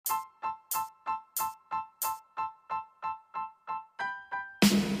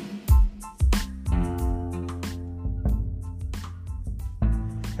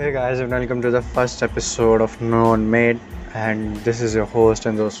Hey guys, and welcome to the first episode of Known Made. And this is your host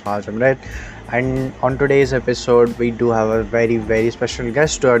and host Rajam, right? And on today's episode, we do have a very special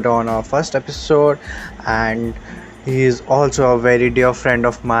guest to add on our first episode, and he is also a very dear friend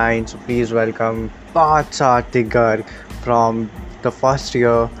of mine. So please welcome Parth Sartigar from the first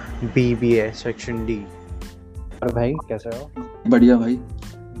year BBA Section D. और भाई कैसे हो? बढ़िया भाई।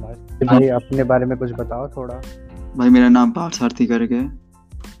 बस भाई अपने बारे में कुछ बताओ थोड़ा। भाई मेरा नाम पार्थ सारथी करके है।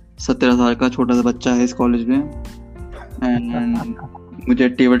 17 साल का छोटा सा बच्चा है इस कॉलेज में। एंड मुझे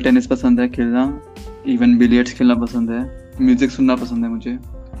टेबल टेनिस पसंद है खेलना, इवन बिलियर्ड्स खेलना पसंद है, म्यूजिक सुनना पसंद है मुझे।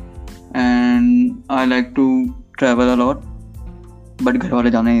 And I like to travel a lot, but घर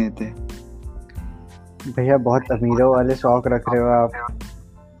वाले जाने नहीं देते। भैया बहुत अमीरों वाले शौक रख रहे हो आप।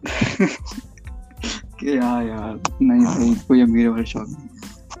 क्या यार, नहीं भाई कोई अमीर वाले शौक नहीं।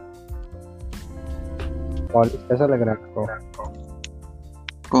 कॉलेज कैसा लग रहा है आपको?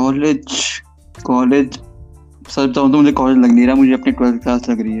 कॉलेज सर बताऊं तो मुझे कॉलेज लग नहीं रहा, मुझे अपनी 12th क्लास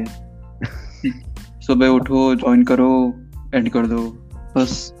लग रही है। सुबह उठो, ज्वाइन करो, एंड कर दो,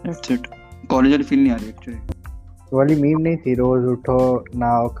 बस दैट्स इट। कॉलेज वाली फील नहीं आ रही एक्चुअली। तो वाली मीम नहीं थी, रोज उठो,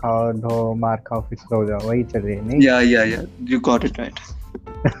 नाव खाओ, धो, मार खाओ, फिर सो जाओ, वही चल रही है नहीं? या यू गॉट इट राइट।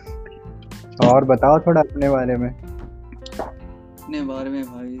 और बताओ थोड़ा अपने बारे में। अपने बारे में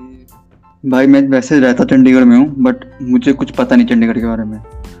भाई मैं वैसे रहता चंडीगढ़ में हूँ, बट मुझे कुछ पता नहीं चंडीगढ़ के बारे में।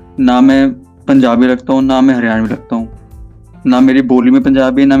 ना मैं पंजाबी लगता हूँ, ना मैं हरियाणवी लगता हूँ, ना मेरी बोली में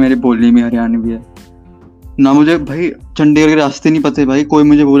पंजाबी है, ना मेरी बोली में हरियाणवी है। ना मुझे भाई चंडीगढ़ के रास्ते नहीं पते। भाई कोई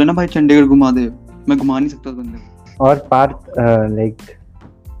मुझे बोले ना भाई चंडीगढ़ घुमा दे, मैं घुमा नहीं सकता उस बंदे को। और पार्थ लाइक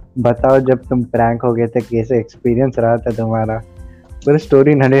बताओ, जब तुम प्रैंक हो गए थे कैसे एक्सपीरियंस रहा था तुम्हारा? पूरी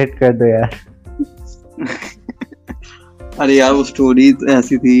स्टोरी नरेट कर दो यार। अरे यार वो स्टोरी तो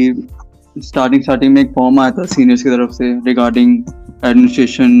ऐसी थी, स्टार्टिंग में एक फॉर्म आया था सीनियर्स की तरफ से रिगार्डिंग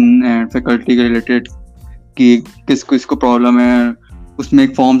एडमिनिस्ट्रेशन एंड फैकल्टी के रिलेटेड कि किसको प्रॉब्लम है। उसमें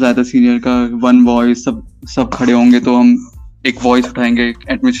एक फॉर्म आया था सीनियर का, वन वॉइस, सब खड़े होंगे तो हम एक वॉइस उठाएंगे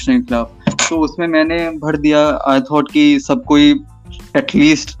एडमिनिस्ट्रेशन के खिलाफ। तो उसमें मैंने भर दिया। आई थॉट कि सब कोई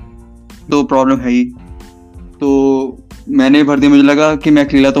एटलीस्ट तो प्रॉब्लम है ही, तो मैंने भर दिया। मुझे लगा कि मैं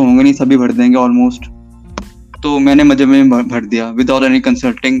अकेला तो होंगे नहीं, सभी भर देंगे ऑलमोस्ट, तो मैंने मजे में भर दिया without any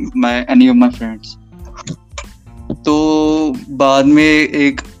consulting any of my friends. तो बाद में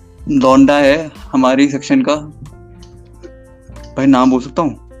एक लौंडा है हमारी सेक्शन का, भाई नाम बोल सकता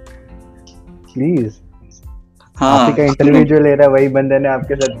हूँ प्लीज? हाँ, आपका का इंटरव्यू जो ले रहा है वही बंदे ने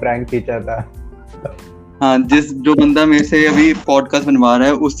आपके साथ प्रैंक खींचा था। हाँ, जो बंदा मेरे से अभी पॉडकास्ट बनवा रहा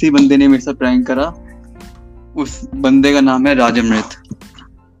है उसी बंदे ने मेरे साथ प्रैंक करा। उस बंदे का नाम है राजमृत,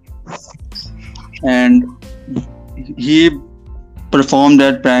 and he performed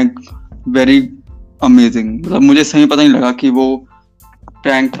that prank very amazing। मतलब मुझे सही पता नहीं लगा कि वो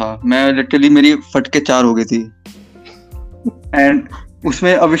प्रैंक था। मैं लिटरली मेरी फटके 4 हो गई थी। एंड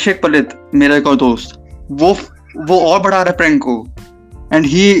उसमें अभिषेक पलित, मेरा एक और दोस्त, वो और बढ़ा रहा है प्रैंक को, एंड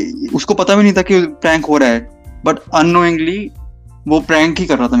उसको पता भी नहीं था कि प्रैंक हो रहा है, बट अननोइंगली वो प्रैंक ही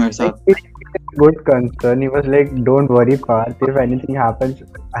कर रहा था मेरे साथ। Good concern. He was like, "Don't worry, Parth. If anything happens,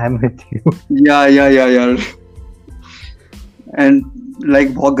 I am with you." या यार, एंड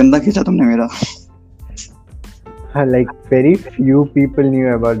लाइक बहुत गंदा खींचा तुमने मेरा। Like very few people knew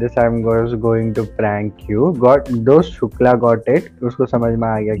about this. Was going to prank you. Those Shukla got it. उसको समझ में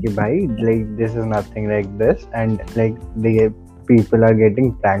आ गया कि भाई like this is nothing like this, and like the people are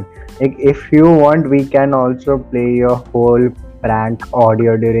getting pranked. Like if you want, we can also play your whole prank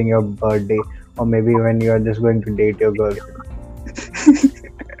audio during your birthday, or maybe when you are just going to date your girlfriend.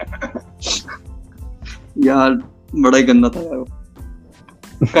 यार बड़ा ही गंदा था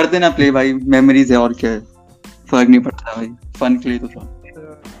यार। कर देना play भाई, memories है और क्या है, फर्क नहीं पड़ता भाई, फन के लिए तो था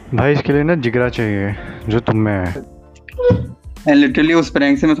भाई। इसके लिए ना जिगरा चाहिए जो तुम में है। एंड लिटरली उस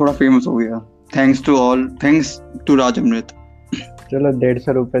प्रैंक से मैं थोड़ा फेमस हो गया, थैंक्स टू राजमृत। चलो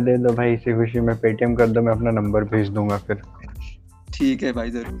 150 रुपए दे दो भाई, इसी खुशी में पेटीएम कर दो, मैं अपना नंबर भेज दूंगा फिर। ठीक है भाई,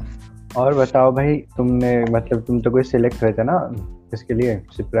 जरूर। और बताओ भाई, तुमने मतलब तुम तो कोई सिलेक्ट हुए थे ना इसके लिए,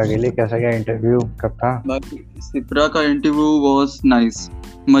 सिप्रा के लिए? कैसा गया इंटरव्यू, कब था? सिप्रा का interview was nice,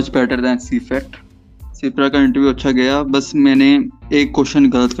 much better than CIPHET. Shipra का इंटरव्यू अच्छा गया, बस मैंने एक क्वेश्चन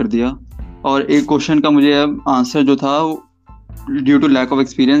गलत कर दिया, और एक क्वेश्चन का मुझे आंसर जो था due to lack of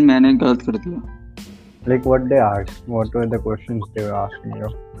experience मैंने गलत कर दिया। Like what they asked? What were the questions they were asking you?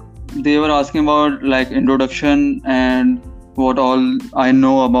 They were asking about like introduction and what all I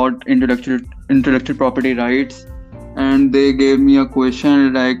know about intellectual property rights, and they gave me a question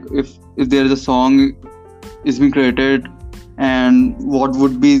like if there is a song is being created, and what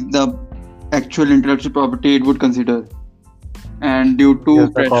would be the actual intellectual property it would consider. and due Because to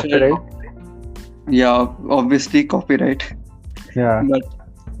the pressure, copyright. yeah, obviously copyright, Yeah. but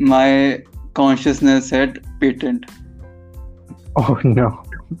my consciousness said patent. Oh no.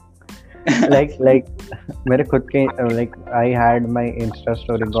 Like मेरे खुद के like I had my Insta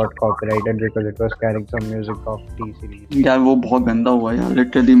story got copyrighted because it was carrying some music of T series. यार वो बहुत गंदा हुआ यार,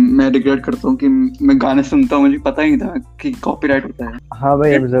 literally मैं रिग्रेट करता हूँ कि मैं गाने सुनता हूँ, मुझे पता ही नहीं था कि कॉपीराइट होता है। हाँ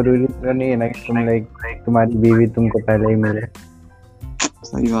भाई, अब जरूरी तो नहीं है ना कि तुम like तुम्हारी बीवी तुमको पहले ही मिले।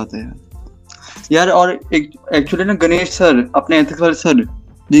 सही बात है यार। और एक एक्चुअली ना गणेश सर, अपने एथिकल सर,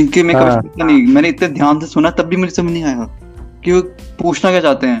 जिनके मैं कभी हाँ। सुनता नहीं, मैंने इतने ध्यान से सुना तब भी मुझे समझ नहीं आया कि वो पूछना क्या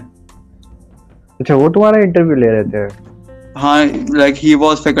चाहते हैं। अच्छा, वो तुम्हारा इंटरव्यू ले रहे थे? हाँ, like he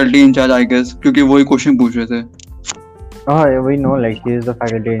was faculty in charge I guess, क्योंकि वही क्वेश्चन पूछ रहे थे। हाँ, we know like he is the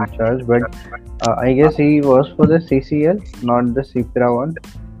faculty in charge, but I guess he was for the CCL, not the CIPRA one.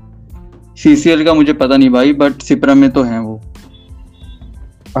 CCL का मुझे पता नहीं भाई, बट सिपरा में तो है वो।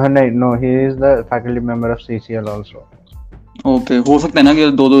 नहीं, no, he is the faculty member of CCL also. Okay, हो सकता है ना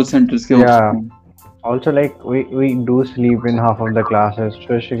कि दो दो सेंटर्स के हो Yeah. सकते हैं। Also, like we do sleep in half of the classes,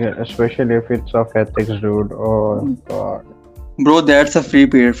 especially if it's of ethics, dude. Oh God. Bro, that's a free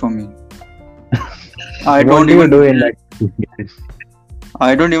period for me. I What don't do you even do in that?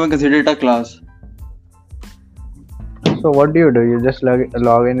 I don't even consider it a class. So what do you do? You just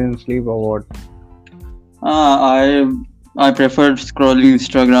log in and sleep or what? I prefer scrolling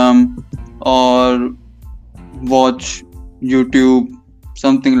Instagram or watch YouTube,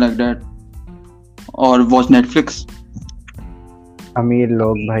 something like that, or watch Netflix. अमीर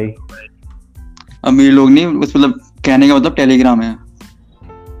लोग भाई. अमीर लोग नहीं, उस मतलब कहने का मतलब टेलीग्राम है।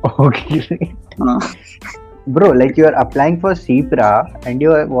 Okay. हाँ, Bro, like you are applying for CIPRA and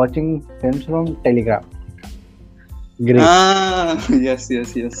you are watching films from Telegram. Great. Yes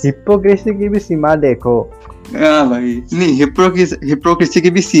yes yes. Hypocrisy की भी सीमा देखो. हाँ भाई, नहीं, हिप्रोक्रेसी की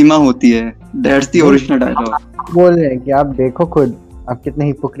भी सीमा होती है। That's the original dialogue. बोल रहे हैं कि आप देखो खुद आप कितने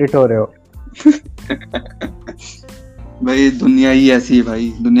हिपोक्रेट हो रहे हो. भाई दुनिया ही ऐसी है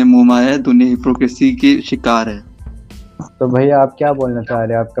भाई, दुनिया मुंह माया है, दुनिया हिप्रोक्रेसी की शिकार है। तो भैया आप क्या बोलना चाह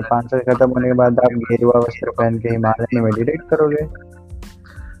रहे हैं? आपका 5 साल खत्म होने के बाद आप गेरुआ वस्त्र पहन के हिमालय में मेडिटेट करोगे?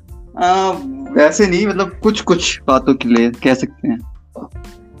 वैसे नहीं, मतलब कुछ कुछ बातों के लिए कह सकते हैं।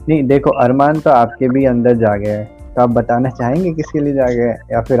 नहीं देखो, अरमान तो आपके भी अंदर जागे है, तो आप बताना चाहेंगे किसके लिए जागे है,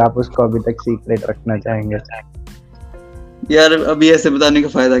 या फिर आप उसको अभी तक सीक्रेट रखना चाहेंगे? यार अभी ऐसे बताने का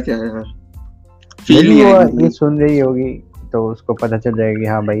फायदा क्या है यार, फील नहीं, नहीं वो आएगी। ये सुन रही होगी तो उसको पता चल जाएगा कि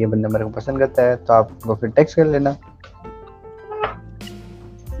हाँ भाई ये बंदा मेरे को पसंद करता है, तो आप वो फिर टेक्स्ट कर लेना.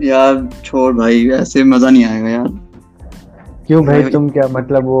 यार छोड़ भाई, ऐसे मजा नहीं आएगा यार। क्यों भाई, तुम क्या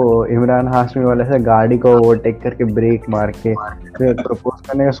मतलब वो इमरान हाशमी वाले से गाड़ी को ओवरटेक करके ब्रेक मार के फिर प्रपोज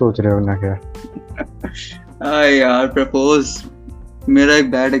करने का सोच रहे हो ना क्या? यार प्रपोज, मेरा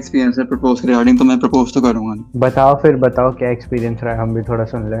एक बैड एक्सपीरियंस है प्रपोज रिगार्डिंग, तो मैं प्रपोज तो करूंगा नहीं। बताओ फिर, बताओ क्या एक्सपीरियंस रहा है, हम भी थोड़ा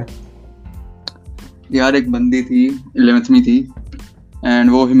सुन लें. यार एक बंदी थी, 11th में थी,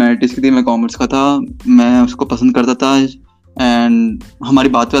 एंड वो ह्यूमैनिटीज की थी, मैं कॉमर्स का था। मैं उसको पसंद करता था एंड हमारी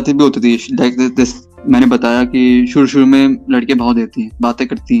बातें भी होती थी। लाइक दिस, मैंने बताया कि शुरू में लड़के भाव देती हैं, बातें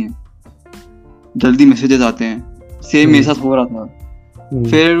करती हैं, जल्दी मैसेजेस आते हैं। सेम मेरे साथ हो रहा था।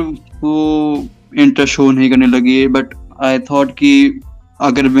 फिर वो इंटरेस्ट शो नहीं करने लगी, बट आई थॉट कि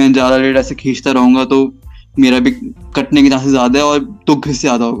अगर मैं ज़्यादा लेट ऐसे खींचता रहूँगा तो मेरा भी कटने के चांसेस ज़्यादा है और दुख इससे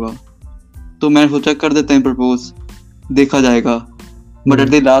ज़्यादा होगा। तो मैंने सोचा कर देते हैं प्रपोज, देखा जाएगा। But at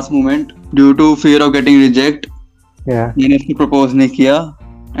the last moment, due to fear of getting reject, मैंने उसको प्रपोज नहीं किया।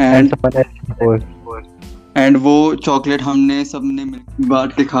 एंड वो चॉकलेट हमने सबने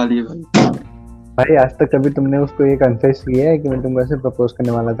बांट के खा लिए भाई। भाई आज तक कभी तुमने उसको ये कन्फेस किया है कि मैं तुमको ऐसे प्रपोज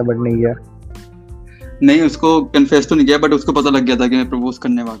करने वाला था बट नहीं किया? नहीं, उसको कन्फेस तो नहीं किया, बट उसको पता लग गया था कि मैं प्रपोज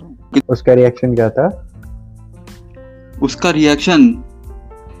करने वाला हूँ। उसका रिएक्शन क्या था? उसका रिएक्शन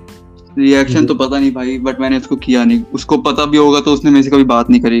तो पता नहीं भाई, बट मैंने उसको किया नहीं। उसको पता भी होगा तो उसने मेरे से कभी बात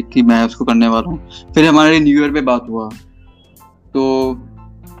नहीं करी कि मैं उसको करने वाला हूँ। फिर हमारे न्यू ईयर पे बात हुआ तो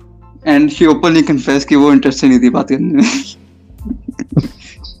एंड शी ओपनली कन्फेस कि वो इंटरेस्टेड नहीं थी बात करने में।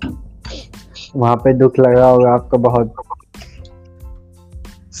 वहाँ पे दुख लगा होगा आपको बहुत?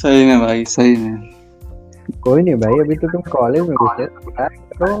 सही में भाई, सही में। कोई नहीं भाई, अभी तो तुम कॉलेज में घुसे,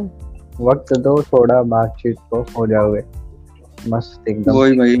 तो वक्त दो थोड़ा, बातचीत को हो जाओगे मस्त एकदम।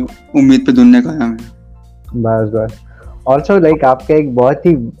 वही भाई, उम्मीद पे दुनिया कायम है। बस बस। ऑल्सो लाइक आपका एक बहुत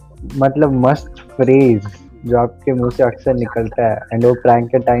ही मतलब मस्त फ्रेज जो आपके मुंह से अक्सर निकलता है, एंड वो प्रैंक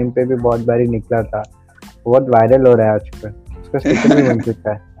के टाइम पे भी बहुत बारी निकला था, बहुत वायरल हो रहा है आजकल, उसका स्टिकर भी बन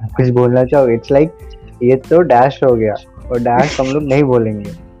चुका है। आप कुछ बोलना चाहोगे? इट्स लाइक ये तो डैश हो गया, और डैश हम लोग नहीं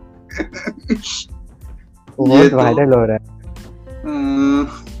बोलेंगे, वो बहुत वायरल हो रहा है।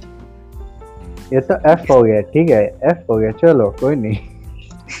 ये तो एफ हो गया, ठीक है, एफ हो गया, चलो कोई नहीं।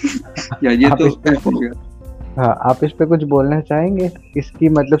 यार ये आप तो इस पे F हो गया। हाँ, आप इस पे कुछ बोलना चाहेंगे? इसकी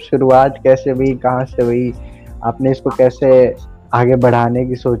मतलब शुरुआत कैसे हुई, कहाँ से हुई, आपने इसको कैसे आगे बढ़ाने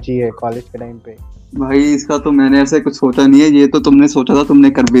की सोची है कॉलेज के टाइम पे? भाई इसका तो मैंने ऐसे कुछ सोचा नहीं है, ये तो तुमने सोचा था, तुमने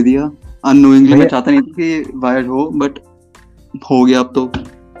कर भी दिया। अननोइंगली मैं भैया चाहता नहीं था कि वायर्ड हो, बट हो गया अब तो। यार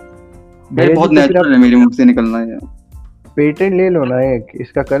भैया जी, बहुत तो फिर आप नेचुरल है मेरे मुंह से निकलना है यार। पेटेंट ले लो ना, एक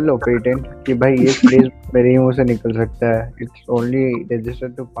इसका कर लो पेटेंट कि भाई ये फ्रेज मेरे मुंह से निकल सकता है। It's only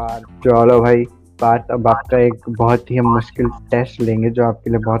registered to Parth. चलो भाई पार्थ, अब आपका एक बहुत ही हम मुश्किल टेस्ट लेंगे जो आपके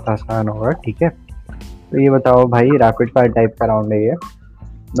लिए बहुत आसान होगा, ठीक है? तो ये बताओ भाई, रैपिड फायर टाइप का राउंड है ये।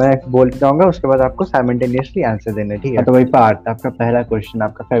 मैं बोलते जाऊंगा, उसके बाद आपको साइमल्टेनियसली आंसर देना है, ठीक है? तो भाई पार्थ, आपका पहला क्वेश्चन,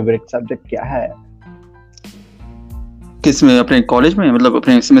 आपका फेवरेट सब्जेक्ट क्या है? किस में? अपने कॉलेज में, मतलब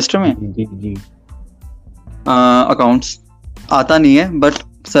अपने सेमेस्टर में? जी जी जी। अकाउंट्स। आता नहीं है, बट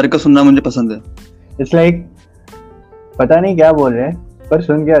सर का सुनना मुझे पसंद है। इट्स लाइक पता नहीं क्या बोल रहे हैं, पर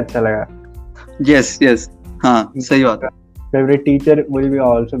सुन के अच्छा लगा। यस यस, हाँ सही बात है। Favorite teacher will be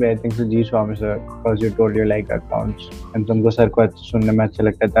also be I think so G Swami sir, because you told you like accounts and तुमको सर को सुनने में अच्छा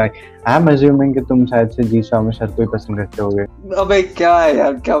लगता था। आई एम अज्यूमिंग कि तुम शायद से जी स्वामी सर को ही पसंद करते होगे। अबे क्या है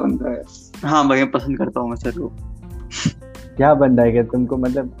यार, क्या बनता है? हाँ भाई, मैं पसंद करता हूँ मैं सर को। क्या बनता है क्या तुमको,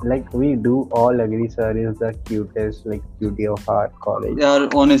 मतलब like we do all agree sir is the cutest like cutie of our college. यार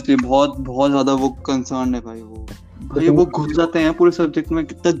ऑनेस्टली बहुत बहुत ज्यादा वो कंसर्न है भाई। वो तो भाई तुम वो घुस जाते हैं पूरे सब्जेक्ट में,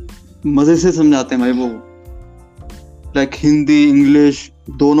 कितना मजे से समझाते हैं भाई वो। लाइक हिंदी इंग्लिश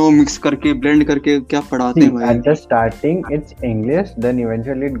दोनों मिक्स करके, ब्लेंड करके क्या पढ़ाते see हैं भाई। at the starting it's English, then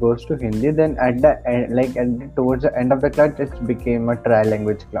eventually it goes to Hindi, then at the end, like towards the end of the class it became a trial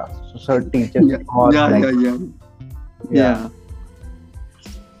language class, so teachers या और या like या या yeah।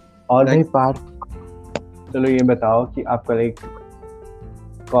 और भाई like Partha, चलो ये बताओ कि आपका लाइक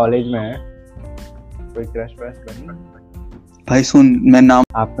कॉलेज में कोई क्रश व्रश बनी? भाई सुन, मैं नाम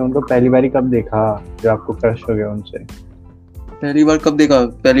आपने उनको पहली बारी कब देखा जो आपको क्रश हो गया उनसे? पहली बार कब देखा?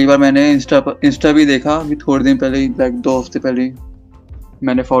 पहली बार मैंने इंस्टा भी देखा अभी थोड़े दिन पहले, लाइक 2 हफ्ते पहले ही।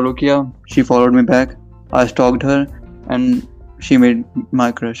 मैंने फॉलो किया, she followed me back, I stocked her and she made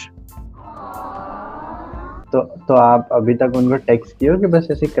my crush. तो आप अभी तक उनको टेक्स्ट किए हो कि बस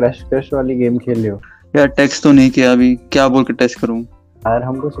ऐसे क्रश क्रश वाली गेम खेल रहे हो? यार टेक्स्ट तो नहीं किया अभी, क्या बोल के टेक्स्ट करूं? यार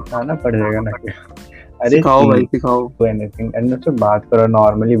हमको सिखाना पड़ेगा ना। अरे सिखाओ भाई सिखाओ। एनीथिंग एंड मुझसे बात करो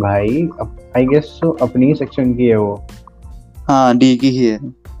नॉर्मली भाई। आई गेस सो अपनी सेक्शन की है वो। हाँ डी की ही है।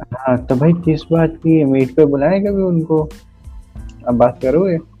 हाँ तो भाई किस बात की मीट पे बुलाए कभी उनको, अब बात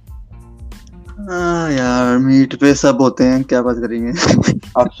करोगे? हाँ यार, मीट पे सब होते हैं, क्या बात करेंगे।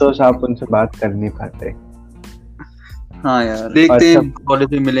 अफसोस आप उनसे बात कर नहीं पाते। हाँ यार, देखते अच्छा, हैं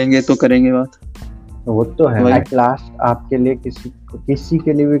कॉलेज में मिलेंगे तो करेंगे बात। वो तो है। भाई एट लास्ट आपके लिए किसी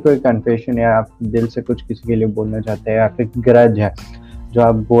के लिए भी कोई कन्फेशन है, आप दिल से कुछ किसी के लिए बोलना चाहते हैं या फिर ग्रज है जो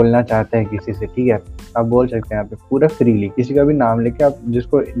आप बोलना चाहते हैं किसी से, ठीक है? आप बोल सकते हैं यहाँ पे पूरा फ्रीली, किसी का भी नाम लेके आप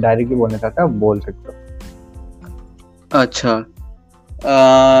जिसको डायरेक्टली बोलना चाहते हैं आप बोल सकते हो। अच्छा,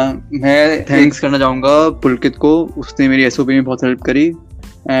 मैं थैंक्स करना चाहूँगा पुलकित को, उसने मेरी एसओपी में बहुत हेल्प करी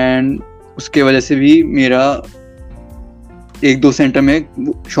एंड उसके वजह से भी मेरा 1-2 सेंटर में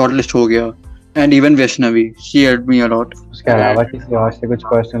शॉर्ट लिस्ट हो गया। And even Vaishnavi, she help me a lot. उसके अलावा किसी और से कुछ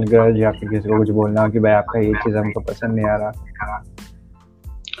पर्सनल ग्रज या फिर किसी को कुछ बोलना हो कि भाई आपका ये चीज़ हमको पसंद नहीं आ रहा?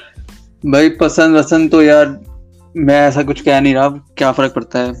 भाई पसंद वसंद तो यार मैं ऐसा कुछ कह नहीं रहा, क्या फर्क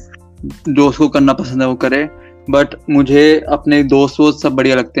पड़ता है, जो उसको करना पसंद है वो करे। बट मुझे अपने दोस्त वोस्त सब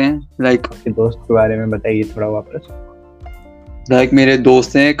बढ़िया लगते हैं। लाइक आपके दोस्त के बारे में बताइए थोड़ा वापस। मेरे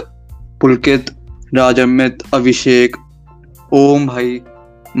दोस्त हैं एक, पुलकित, राज अमित, अभिषेक, ओम भाई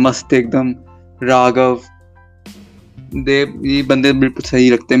मस्त एकदम, राघव, देव, ये बंदे बिल्कुल सही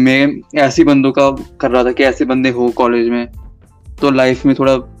लगते हैं। मैं ऐसे बंदों का कर रहा था कि ऐसे बंदे हो कॉलेज में तो लाइफ में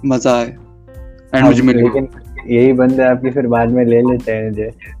थोड़ा मजा आए एंड मुझे मिले। लेकिन यही बंदे आपकी फिर बाद में ले लेते हैं मुझे।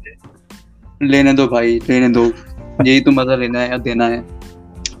 लेने दो भाई लेने दो, यही तो मजा लेना है या देना है।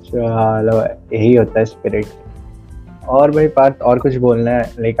 चलो यही होता है स्पिरिट। और भाई पार्थ, और कुछ बोलना है?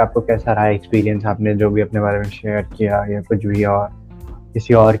 लाइक आपको कैसा रहा एक्सपीरियंस, आपने जो भी अपने बारे में शेयर किया या कुछ भी, और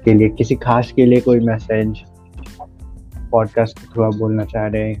किसी और के लिए, किसी खास के लिए कोई मैसेज पॉडकास्ट के थ्रू आप बोलना चाह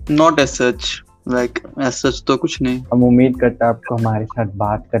रहे हैं? Not as such, like as such तो कुछ नहीं। हम उम्मीद करते हैं आपको हमारे साथ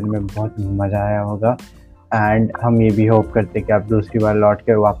बात करने में बहुत मज़ा आया होगा एंड हम ये भी होप करते हैं कि आप दूसरी बार लौट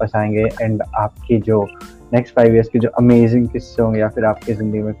कर वापस आएंगे एंड आपकी जो नेक्स्ट 5 years के जो अमेजिंग किस्से होंगे या फिर आपकी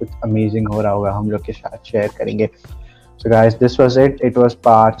ज़िंदगी में कुछ अमेजिंग हो रहा होगा हम लोग के साथ शेयर करेंगे। So guys, this was it. It was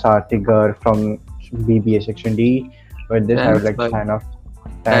Parth Sartigar from BBA Section D. With this, I would thanks like to भाई, sign off.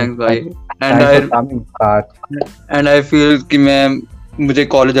 थैंक्स भाई। And Thanks I for coming, Parth. And I feel कि मैं मुझे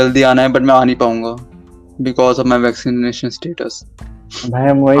college जल्दी आना है but मैं आ नहीं पाऊंगा because of my vaccination status. भाई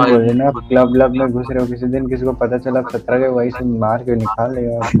हम वही बोल रहे हैं ना, आप क्लब व्लब में घुस रहे हो, किसी दिन किसी को पता चला आप 17 के, वही से मार के निकाल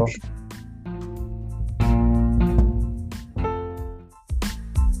लेगा आपको.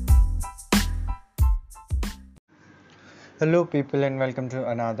 Hello, people, and welcome to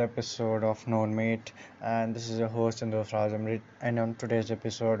another episode of Known Mate. And this is your host, Andos Rajamrit. And on today's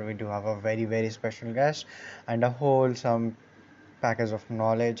episode, we do have a very, very special guest and a wholesome package of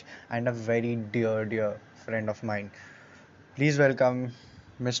knowledge and a very dear, dear friend of mine. Please welcome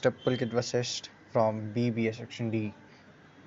Mr. Pulkit Vasist from BBA Section D.